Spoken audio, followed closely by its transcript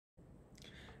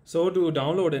So to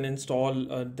download and install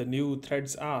the new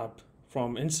Threads app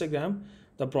from Instagram,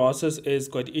 the process is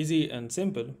quite easy and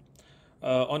simple.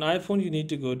 On iPhone, you need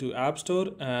to go to App Store,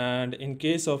 and in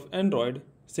case of Android,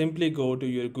 simply go to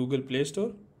your Google Play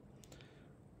Store,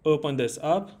 open this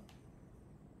app,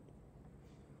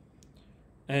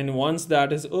 and once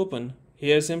that is open,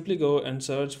 here simply go and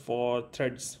search for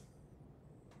Threads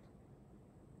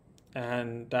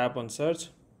and tap on search.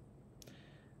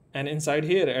 And inside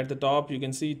here at the top, you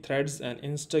can see Threads and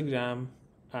Instagram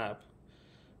app.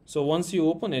 So once you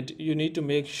open it, you need to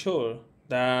make sure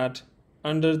that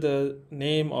under the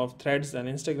name of Threads and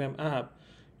Instagram app,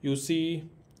 you see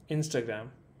Instagram.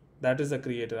 That is the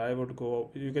creator. I would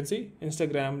go, you can see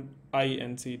Instagram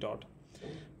inc dot.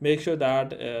 Make sure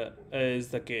that is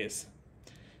the case.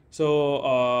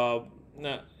 So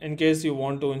in case you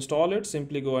want to install it,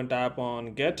 simply go and tap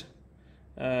on get.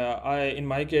 In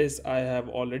my case, I have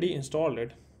already installed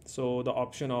it. So the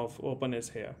option of open is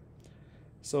here.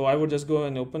 So I would just go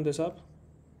and open this up.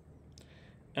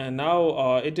 And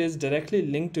now it is directly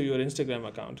linked to your Instagram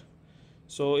account.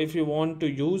 So if you want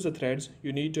to use the Threads,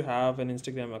 you need to have an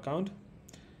Instagram account.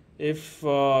 If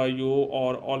you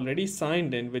are already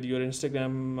signed in with your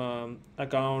Instagram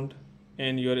account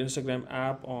and your Instagram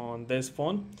app on this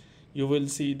phone, you will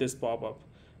see this pop up.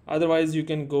 Otherwise, you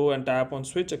can go and tap on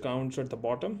switch accounts at the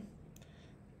bottom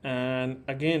and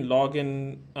again log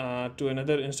in to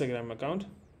another Instagram account,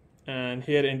 and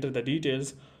here enter the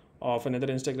details of another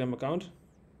Instagram account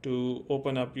to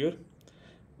open up your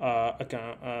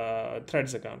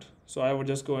Threads account. So I would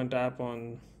just go and tap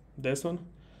on this one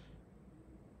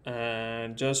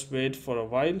and just wait for a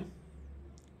while,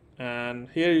 and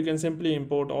here you can simply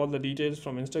import all the details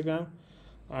from Instagram.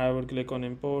 I would click on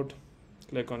import,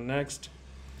 click on next.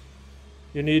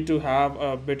 You need to have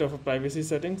a bit of a privacy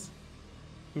settings.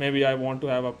 Maybe I want to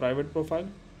have a private profile.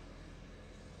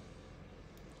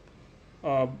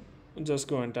 Just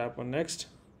go and tap on next.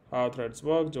 How Threads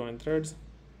work, join Threads.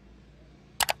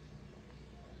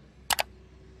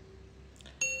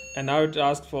 And now it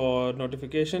asks for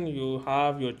notification. You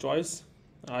have your choice.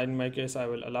 In my case, I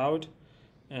will allow it.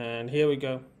 And here we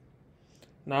go.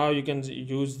 Now you can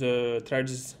use the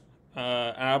Threads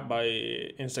app by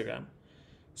Instagram.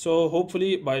 So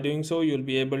hopefully by doing so, you'll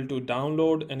be able to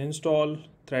download and install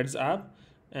Threads app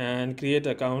and create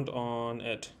an account on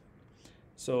it.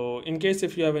 So in case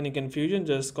if you have any confusion,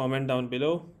 just comment down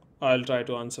below. I'll try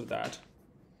to answer that.